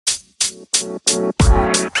Woo!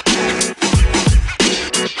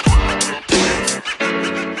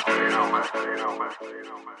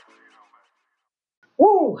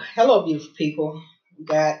 Hello, beautiful people. We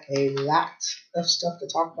got a lot of stuff to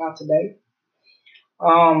talk about today.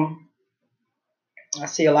 Um, I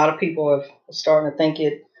see a lot of people are starting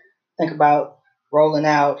to think about rolling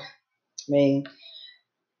out. I mean,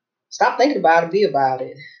 stop thinking about it, be about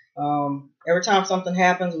it. Every time something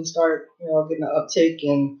happens, we start, getting an uptick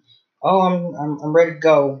and I'm ready to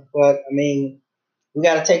go. But I mean, we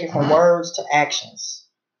got to take it from words to actions,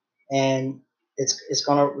 and it's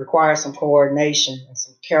going to require some coordination and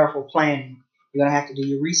some careful planning. You're going to have to do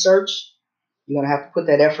your research. You're going to have to put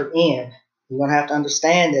that effort in. You're going to have to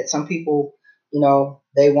understand that some people,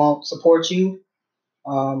 they won't support you,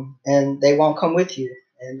 and they won't come with you.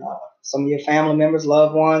 And some of your family members,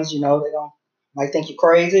 loved ones, they don't might think you're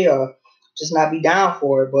crazy or just not be down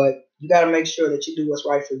for it. But you got to make sure that you do what's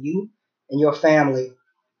right for you and your family,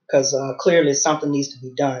 because clearly something needs to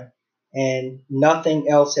be done, and nothing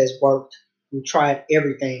else has worked. We tried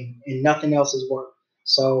everything, and nothing else has worked.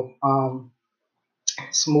 So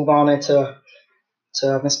let's move on into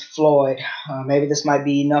Mr. Floyd. Maybe this might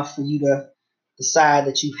be enough for you to decide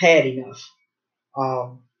that you've had enough.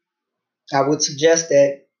 Um, I would suggest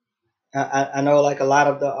that I know like a lot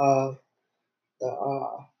of the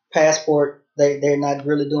passport, they're not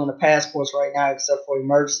really doing the passports right now except for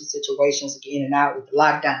emergency situations to get in and out with the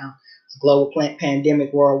lockdown. It's a global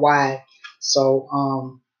pandemic worldwide. So,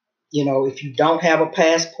 if you don't have a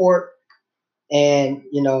passport and,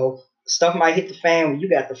 stuff might hit the fan when you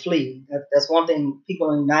got to flee. That's one thing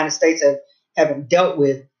people in the United States haven't dealt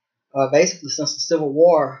with basically since the Civil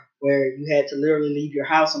War, where you had to literally leave your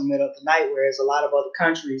house in the middle of the night, whereas a lot of other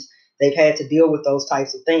countries, they've had to deal with those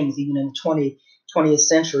types of things, even in the 20th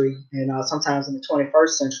century and sometimes in the 21st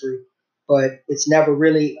century. But it's never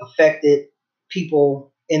really affected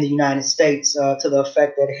people in the United States to the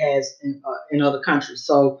effect that it has in other countries.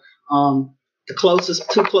 So the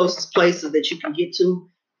two closest places that you can get to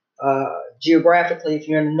geographically, if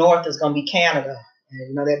you're in the north, is going to be Canada,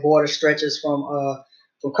 and that border stretches from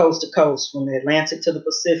coast to coast, from the Atlantic to the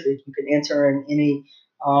Pacific. You can enter in any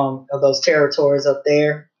of those territories up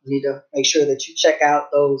there. You need to make sure that you check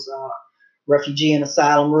out those refugee and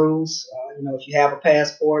asylum rules. If you have a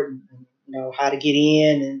passport, and how to get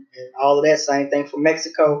in, and all of that. Same thing for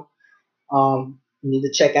Mexico. You need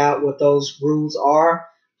to check out what those rules are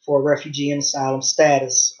for refugee and asylum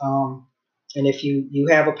status. And if you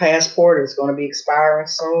have a passport, it's going to be expiring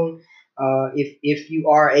soon. If you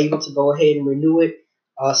are able to go ahead and renew it,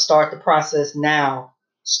 start the process now.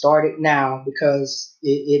 Start it now, because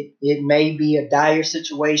it may be a dire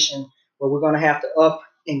situation where we're going to have to up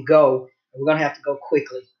and go. And we're going to have to go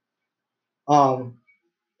quickly. Um,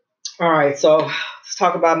 all right, so let's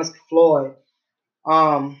talk about Mr. Floyd.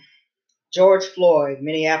 Um, George Floyd,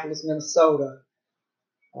 Minneapolis, Minnesota.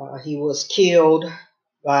 He was killed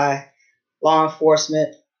by law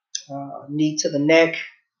enforcement, knee to the neck.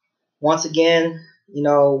 Once again,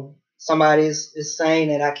 somebody is saying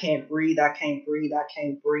that I can't breathe, I can't breathe, I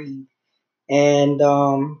can't breathe. And,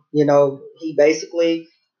 he basically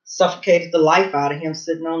suffocated the life out of him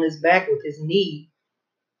sitting on his back with his knee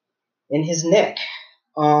in his neck.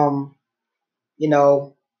 Um, you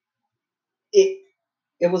know, it,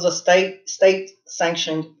 it was a state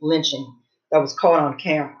sanctioned lynching that was caught on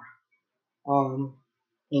camera. Um,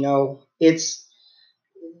 it's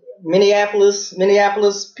Minneapolis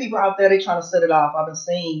people out there. They trying to set it off. I've been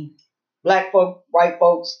seeing black folk, white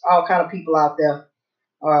folks, all kind of people out there,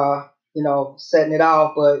 setting it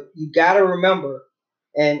off. But you got to remember,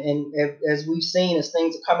 and as we've seen, as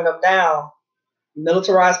things are coming up now,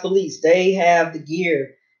 militarized police, they have the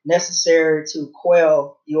gear necessary to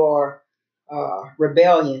quell your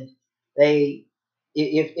rebellion. They,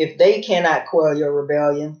 if they cannot quell your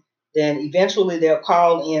rebellion, then eventually they'll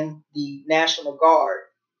call in the National Guard.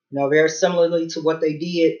 Very similarly to what they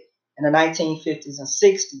did in the 1950s and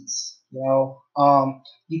 60s.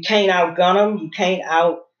 You can't outgun them, you can't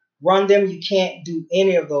outrun them, you can't do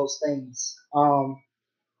any of those things.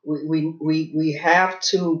 We have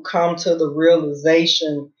to come to the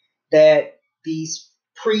realization that these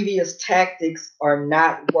previous tactics are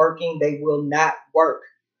not working. They will not work,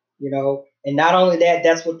 and not only that,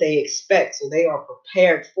 that's what they expect. So they are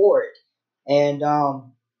prepared for it. And,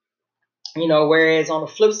 whereas on the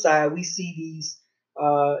flip side, we see these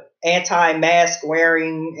anti-mask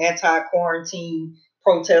wearing, anti-quarantine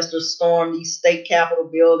protesters storm these state capitol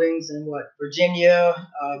buildings in Virginia,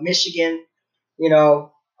 Michigan, you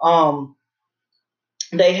know, um,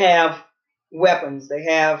 they have weapons. They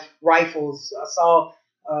have rifles. I saw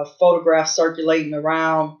photographs circulating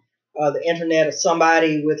around the internet of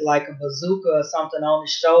somebody with like a bazooka or something on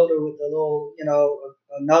his shoulder with a little,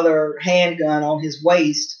 another handgun on his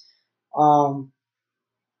waist,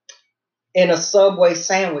 in a Subway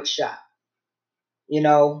sandwich shop.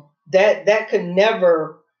 That could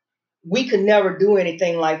never, we could never do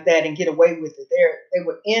anything like that and get away with it. They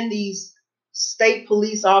were in these state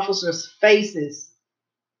police officers' faces,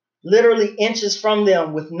 literally inches from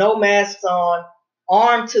them, with no masks on,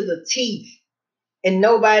 armed to the teeth, and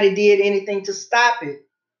nobody did anything to stop it.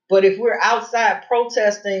 But if we're outside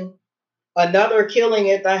protesting another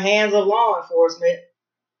killing at the hands of law enforcement,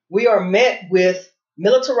 we are met with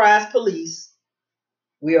militarized police.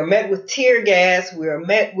 We are met with tear gas. We are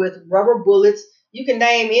met with rubber bullets. You can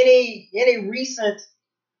name any recent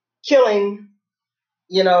killing,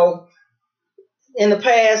 in the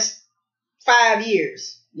past 5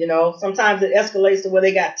 years. Sometimes it escalates to where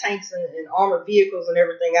they got tanks and armored vehicles and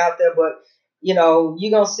everything out there, but you're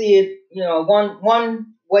gonna see it,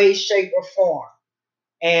 one way, shape, or form.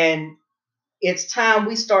 And it's time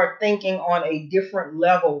we start thinking on a different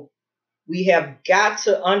level. We have got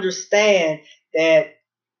to understand that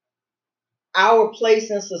our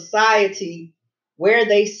place in society, where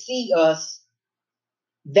they see us,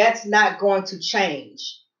 that's not going to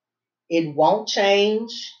change. It won't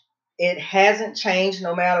change. It hasn't changed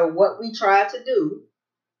no matter what we try to do.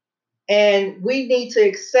 And we need to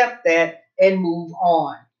accept that and move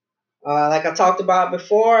on. Like I talked about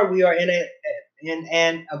before, we are in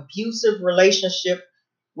an abusive relationship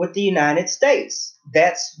with the United States.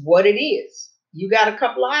 That's what it is. You got a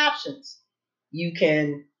couple of options. You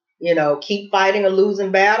can, keep fighting a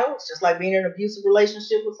losing battle. It's just like being in an abusive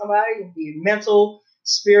relationship with somebody. It can be mental,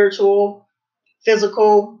 spiritual,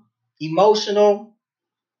 physical, emotional,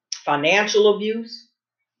 financial abuse.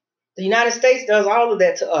 The United States does all of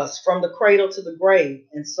that to us from the cradle to the grave.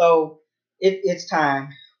 And so it's time.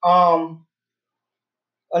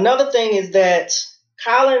 Another thing is that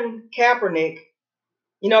Colin Kaepernick,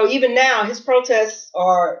 even now, his protests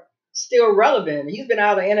are still relevant. He's been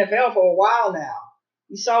out of the NFL for a while now.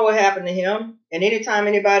 You saw what happened to him. And anytime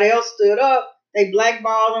anybody else stood up, they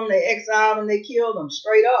blackballed him, they exiled him, they killed him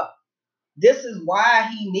straight up. This is why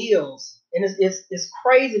he kneels. And it's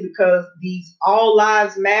crazy because these all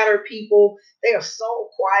lives matter people, they are so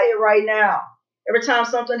quiet right now. Every time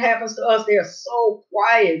something happens to us, they are so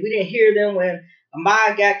quiet. We didn't hear them when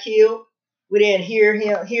Ahmaud got killed. We didn't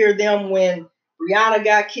hear them when Breonna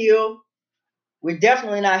got killed. We're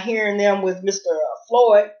definitely not hearing them with Mr.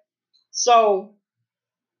 Floyd. So,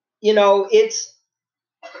 this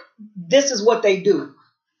is what they do.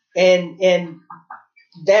 And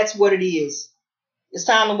that's what it is. It's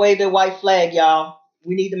time to wave the white flag, y'all.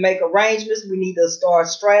 We need to make arrangements. We need to start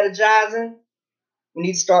strategizing. We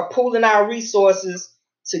need to start pooling our resources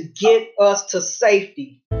to get us to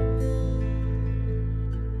safety.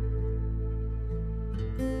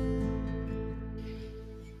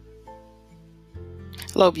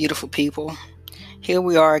 Hello, beautiful people. Here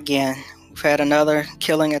we are again. We've had another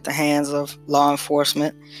killing at the hands of law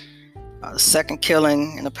enforcement. The second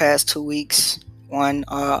killing in the past 2 weeks. One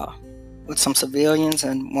with some civilians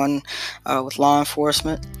and one with law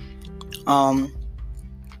enforcement.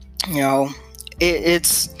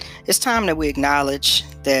 It's time that we acknowledge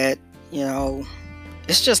that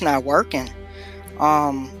it's just not working.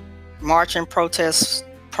 Marching, protests,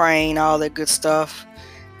 praying, all that good stuff.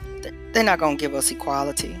 They're not going to give us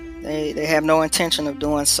equality. They have no intention of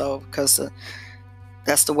doing so because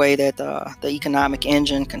that's the way that the economic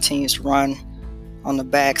engine continues to run on the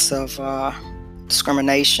backs of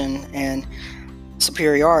discrimination and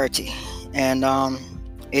superiority. And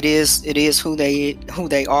it is who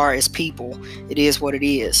they are as people. It is what it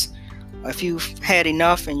is. If you've had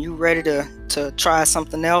enough and you're ready to try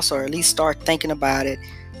something else, or at least start thinking about it,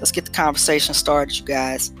 let's get the conversation started, you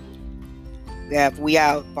guys. We have We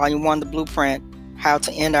Out, Volume 1, The Blueprint, How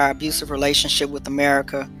to End Our Abusive Relationship with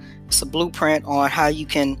America. It's a blueprint on how you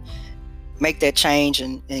can make that change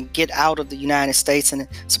and get out of the United States. And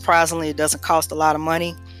surprisingly, it doesn't cost a lot of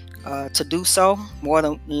money to do so. More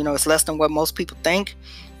than, it's less than what most people think.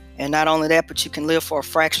 And not only that, but you can live for a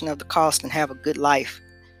fraction of the cost and have a good life.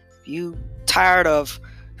 If you tired of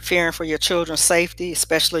fearing for your children's safety,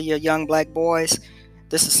 especially your young black boys,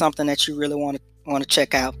 this is something that you really want to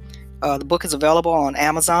check out. The book is available on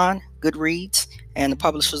Amazon, Goodreads, and the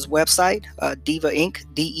publisher's website, Diva Inc.,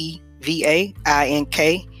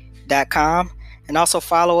 DEVAINK.com. And also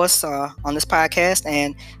follow us on this podcast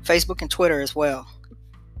and Facebook and Twitter as well.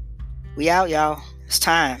 We out, y'all. It's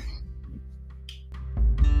time.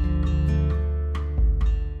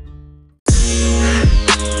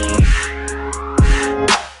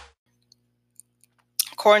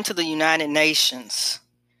 according to the United Nations,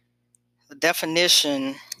 the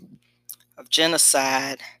definition of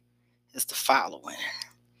genocide is the following.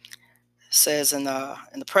 It says in the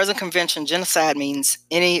present convention, genocide means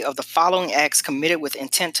any of the following acts committed with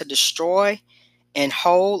intent to destroy in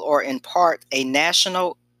whole or in part a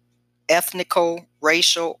national, ethnical,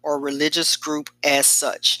 racial, or religious group as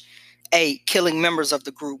such. A, killing members of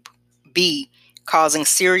the group. B, causing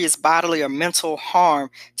serious bodily or mental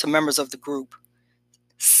harm to members of the group.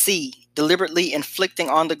 C, deliberately inflicting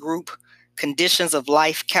on the group conditions of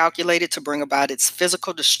life calculated to bring about its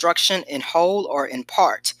physical destruction in whole or in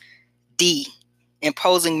part. D,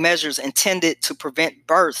 imposing measures intended to prevent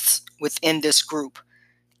births within this group.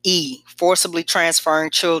 E, forcibly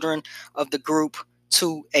transferring children of the group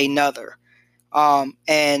to another.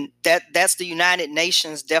 And that's the United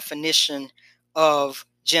Nations definition of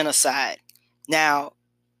genocide. Now,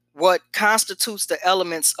 what constitutes the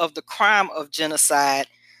elements of the crime of genocide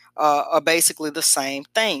are basically the same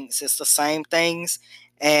things. It's the same things.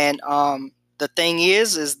 And the thing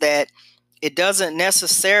is that it doesn't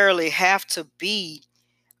necessarily have to be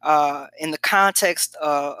in the context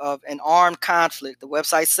of an armed conflict. The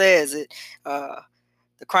website says it. The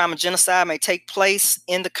crime of genocide may take place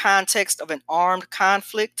in the context of an armed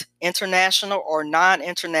conflict, international or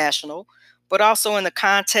non-international, but also in the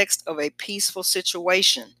context of a peaceful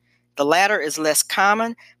situation. The latter is less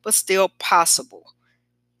common, but still possible.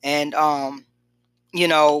 And,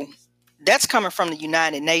 that's coming from the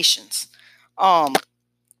United Nations. The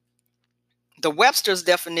Webster's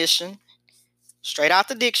definition, straight out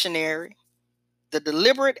the dictionary, the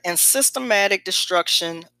deliberate and systematic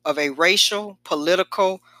destruction of a racial,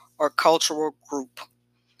 political, or cultural group.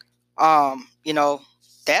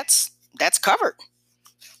 That's covered.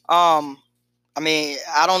 I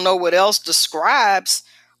don't know what else describes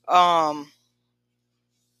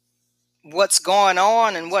what's going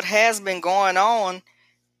on and what has been going on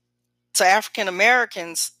to African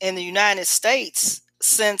Americans in the United States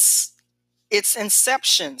since its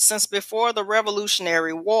inception, since before the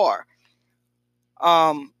Revolutionary War.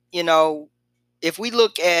 If we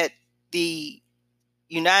look at the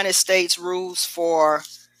United States rules for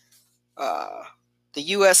the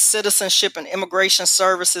U.S. Citizenship and Immigration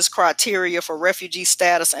Services criteria for refugee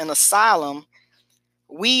status and asylum,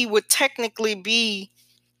 we would technically be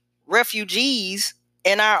refugees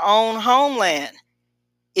in our own homeland.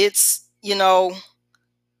 It's,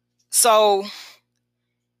 so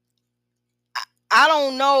I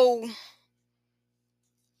don't know.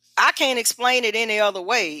 I can't explain it any other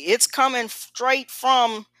way. It's coming straight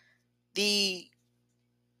from the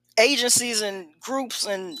agencies and groups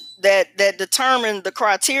and that determine the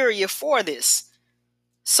criteria for this.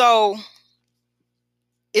 So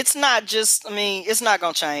it's not just, it's not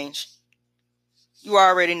going to change. You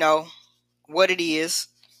already know what it is.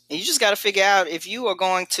 And you just got to figure out if you are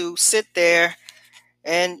going to sit there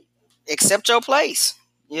and accept your place.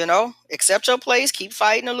 Accept your place, keep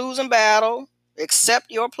fighting a losing battle,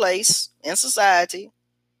 accept your place in society,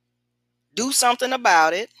 do something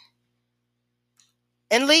about it,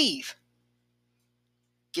 and leave.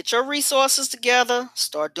 Get your resources together,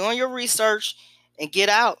 start doing your research, and get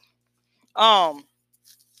out.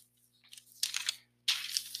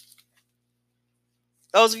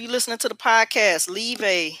 Those of you listening to the podcast, leave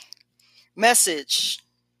a message.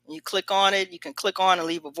 When you click on it, you can click on and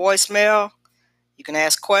leave a voicemail. You can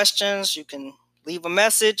ask questions. You can leave a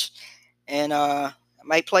message, and I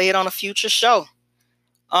might play it on a future show.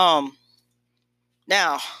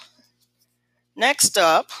 Now, next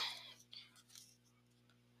up,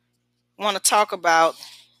 I want to talk about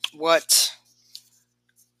what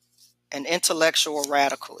an intellectual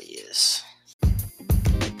radical is.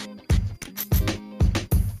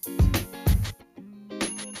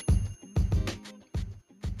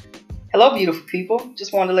 Hello, beautiful people.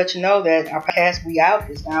 Just wanted to let you know that our podcast, We Out,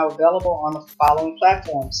 is now available on the following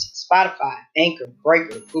platforms: Spotify, Anchor,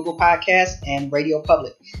 Breaker, Google Podcasts, and Radio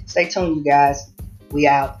Public. Stay tuned, you guys. We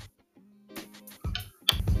out.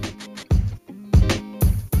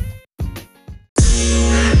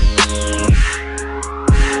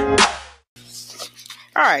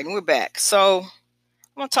 All right, we're back. So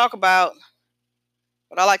I'm going to talk about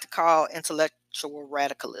what I like to call intellectual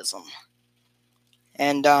radicalism.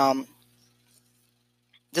 And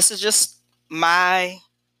this is just my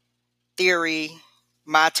theory,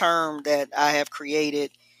 my term that I have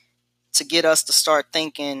created to get us to start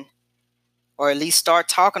thinking, or at least start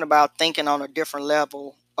talking about thinking on a different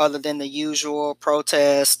level other than the usual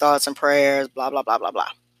protests, thoughts and prayers, blah, blah, blah, blah, blah.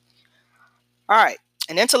 All right.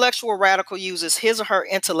 An intellectual radical uses his or her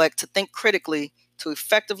intellect to think critically to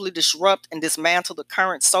effectively disrupt and dismantle the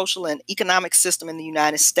current social and economic system in the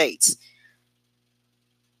United States.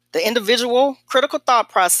 The individual critical thought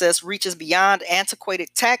process reaches beyond antiquated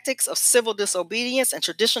tactics of civil disobedience and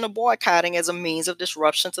traditional boycotting as a means of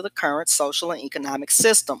disruption to the current social and economic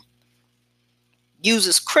system.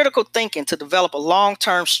 Uses critical thinking to develop a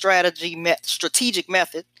long-term strategic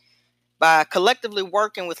method by collectively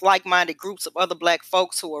working with like-minded groups of other Black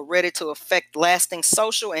folks who are ready to effect lasting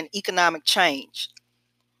social and economic change.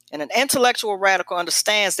 And an intellectual radical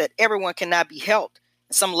understands that everyone cannot be helped,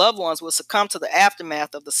 and some loved ones will succumb to the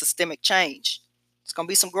aftermath of the systemic change. It's going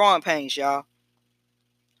to be some growing pains, y'all.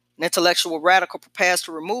 An intellectual radical prepares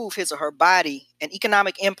to remove his or her body and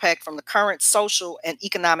economic impact from the current social and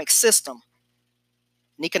economic system.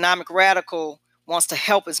 An economic radical wants to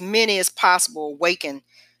help as many as possible awaken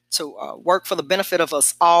to work for the benefit of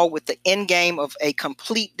us all with the end game of a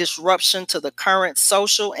complete disruption to the current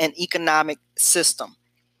social and economic system.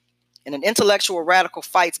 And an intellectual radical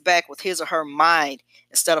fights back with his or her mind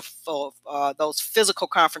instead of those physical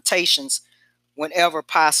confrontations whenever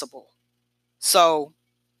possible. So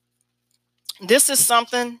this is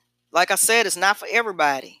something, like I said, it's not for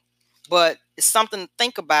everybody, but it's something to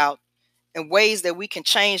think about in ways that we can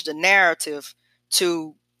change the narrative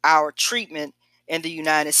to our treatment in the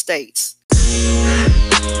United States.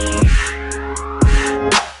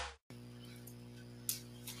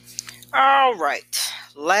 All right.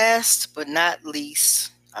 Last but not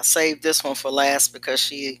least, I saved this one for last because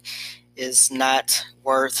she is not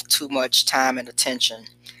worth too much time and attention.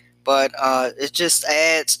 But it just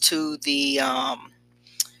adds to the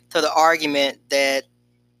argument that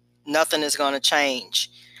nothing is going to change.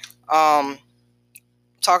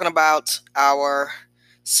 Talking about our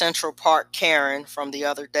Central Park Karen from the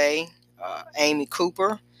other day, Amy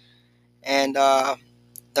Cooper, and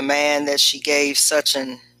the man that she gave such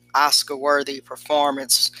an Oscar-worthy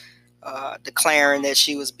performance, declaring that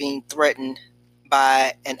she was being threatened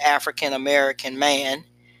by an African-American man.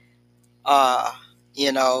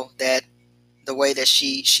 That the way that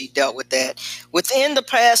she dealt with that. Within the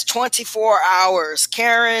past 24 hours,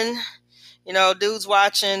 Karen, dude's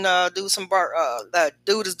watching,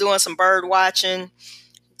 dude is doing some bird watching.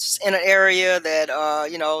 It's in an area that,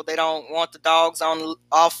 they don't want the dogs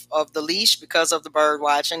off of the leash because of the bird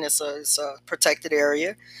watching. It's a protected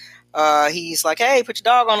area. He's like, hey, put your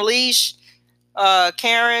dog on a leash.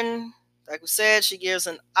 Karen, like we said, she gives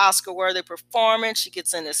an Oscar-worthy performance. She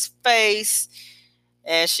gets in his face,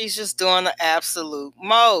 and she's just doing the absolute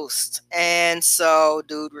most. And so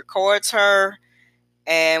dude records her,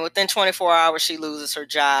 and within 24 hours, she loses her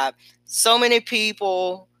job. So many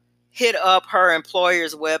people hit up her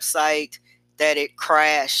employer's website that it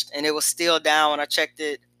crashed, and it was still down when I checked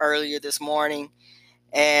it earlier this morning.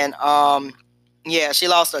 And she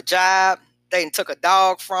lost her job. They took a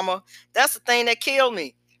dog from her. That's the thing that killed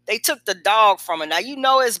me. They took the dog from her.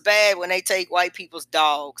 Now, it's bad when they take white people's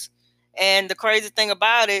dogs. And the crazy thing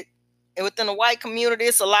about it, within the white community,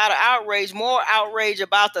 it's a lot of outrage, more outrage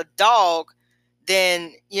about the dog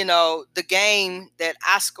than, the game, that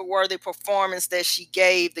Oscar-worthy performance that she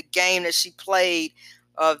gave, the game that she played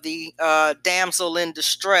of the damsel in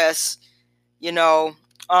distress, And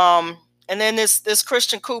then this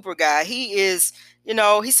Christian Cooper guy, he is,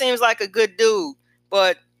 he seems like a good dude,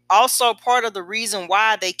 but also part of the reason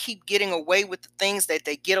why they keep getting away with the things that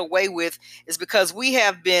they get away with is because we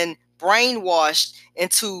have been brainwashed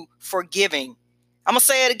into forgiving. I'm going to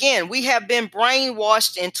say it again. We have been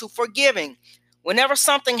brainwashed into forgiving. Whenever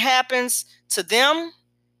something happens to them,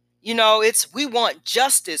 it's, we want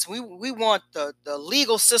justice. We want the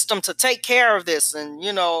legal system to take care of this, and,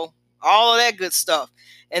 all of that good stuff.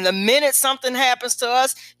 And the minute something happens to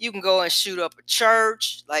us, you can go and shoot up a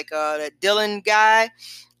church, like that Dylan guy.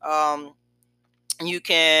 You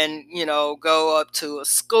can, go up to a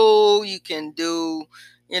school. You can do,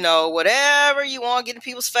 whatever you want, get in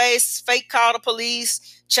people's face, fake call the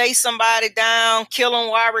police, chase somebody down, kill them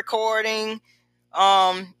while recording,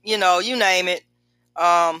 you name it,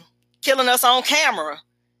 killing us on camera.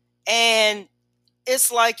 And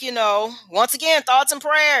it's like, once again, thoughts and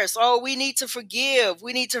prayers. Oh, we need to forgive.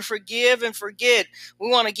 We need to forgive and forget. We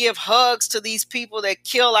want to give hugs to these people that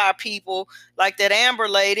kill our people, like that Amber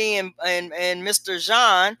lady and Mr.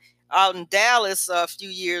 Jean out in Dallas a few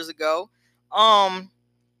years ago. And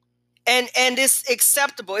it's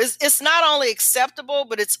acceptable. It's not only acceptable,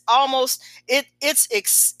 but it's almost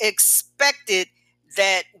expected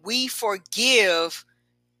that we forgive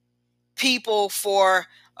people for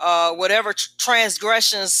whatever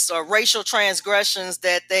transgressions or racial transgressions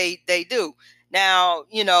that they do. Now,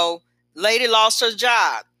 lady lost her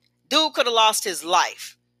job. Dude could have lost his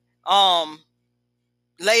life.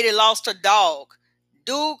 lady lost her dog.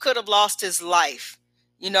 Dude could have lost his life.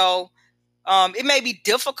 It may be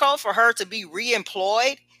difficult for her to be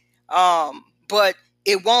reemployed, but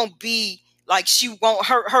it won't be like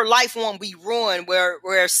her life won't be ruined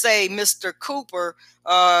where say Mr. Cooper,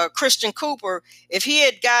 Christian Cooper, if he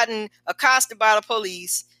had gotten accosted by the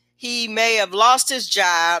police, he may have lost his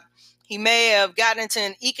job. He may have gotten into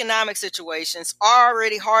an economic situation. It's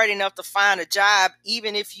already hard enough to find a job,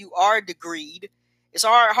 even if you are degreed. It's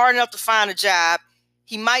hard enough to find a job.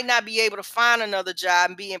 He might not be able to find another job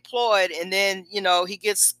and be employed. And then, he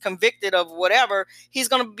gets convicted of whatever. He's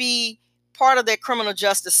going to be part of that criminal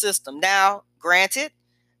justice system. Now, granted,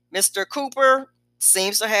 Mr. Cooper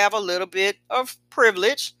seems to have a little bit of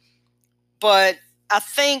privilege, but I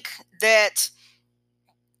think that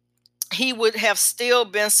he would have still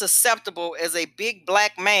been susceptible as a big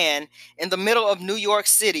black man in the middle of New York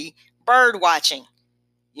City bird watching,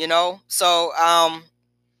 So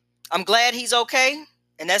I'm glad he's okay.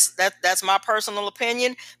 And that's my personal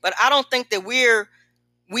opinion. But I don't think that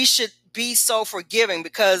we should be so forgiving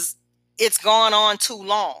because it's gone on too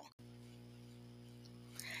long.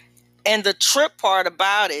 And the trip part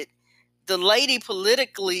about it, the lady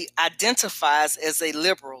politically identifies as a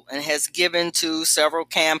liberal and has given to several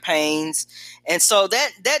campaigns. And so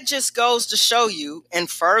that just goes to show you and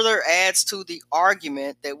further adds to the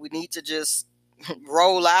argument that we need to just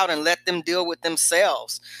roll out and let them deal with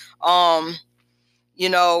themselves.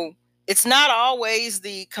 It's not always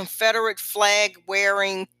the Confederate flag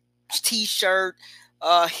wearing T-shirt,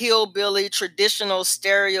 hillbilly, traditional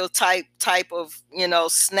stereotype type of,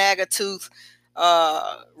 snag-a-tooth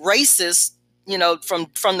racist,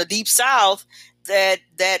 from the Deep South that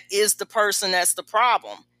is the person that's the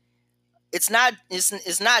problem. It's not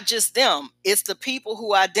just them. It's the people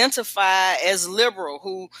who identify as liberal,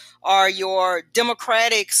 who are your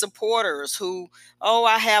Democratic supporters, who,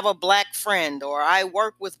 I have a black friend or I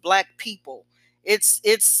work with black people. It's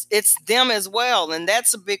them as well. And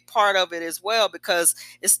that's a big part of it as well, because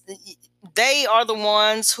they are the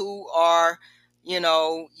ones who are,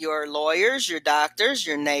 your lawyers, your doctors,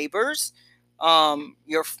 your neighbors,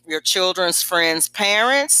 your children's friends'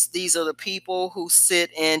 parents. These are the people who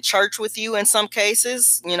sit in church with you in some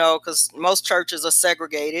cases, because most churches are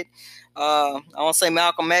segregated. I want to say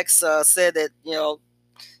Malcolm X said that,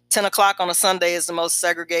 10 o'clock on a Sunday is the most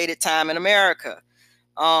segregated time in America.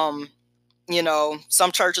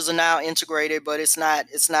 Some churches are now integrated, but it's not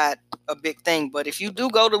a big thing. But if you do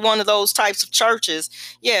go to one of those types of churches,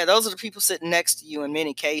 those are the people sitting next to you in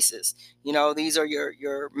many cases. These are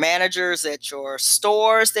your managers at your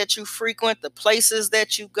stores that you frequent, the places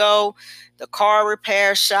that you go, the car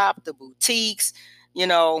repair shop, the boutiques,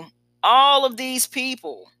 all of these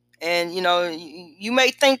people. And, you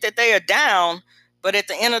may think that they are down, but at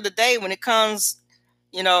the end of the day, when it comes,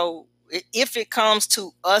 if it comes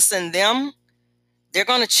to us and them, they're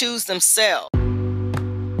going to choose themselves.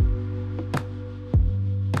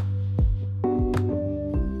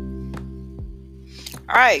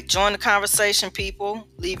 All right, join the conversation, people.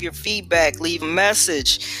 Leave your feedback, leave a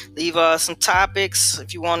message, leave some topics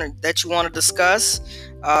if you want to discuss.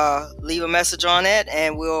 Leave a message on it,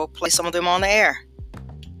 and we'll play some of them on the air.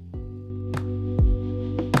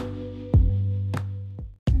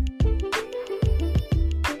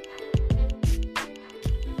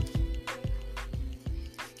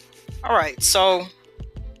 All right, so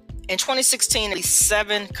in 2016, at least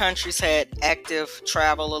 7 countries had active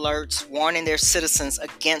travel alerts warning their citizens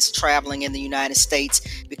against traveling in the United States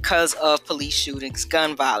because of police shootings,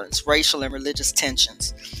 gun violence, racial and religious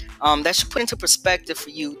tensions. That should put into perspective for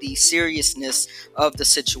you the seriousness of the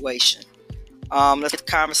situation. Let's get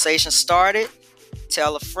the conversation started.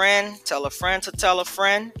 Tell a friend to tell a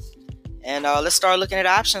friend. And let's start looking at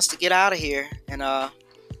options to get out of here and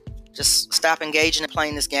just stop engaging and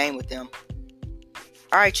playing this game with them.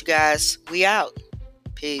 All right, you guys, we out.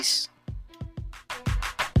 Peace.